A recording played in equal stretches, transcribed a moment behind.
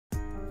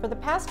For the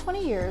past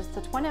 20 years,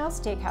 the Twin Owls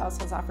Steakhouse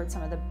has offered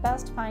some of the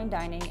best fine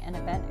dining and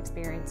event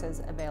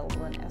experiences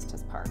available in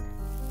Estes Park.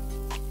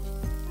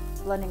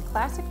 Blending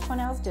classic Twin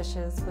Owls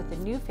dishes with the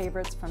new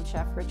favorites from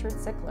Chef Richard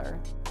Sickler,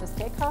 the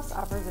steakhouse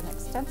offers an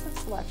extensive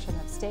selection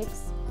of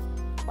steaks,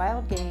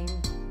 wild game,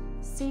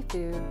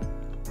 seafood,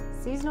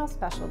 seasonal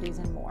specialties,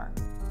 and more.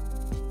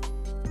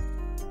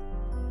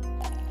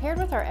 Paired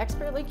with our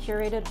expertly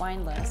curated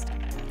wine list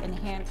and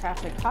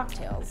handcrafted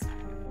cocktails,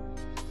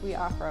 we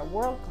offer a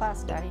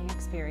world-class dining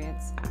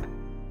experience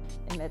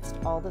amidst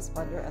all the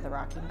splendor of the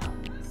Rocky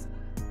Mountains.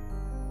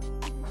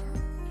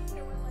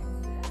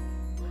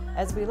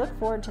 As we look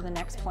forward to the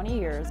next 20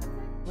 years,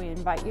 we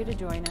invite you to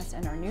join us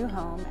in our new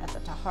home at the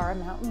Tahara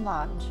Mountain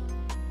Lodge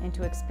and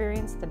to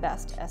experience the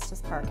best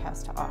Estes Park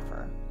has to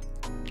offer.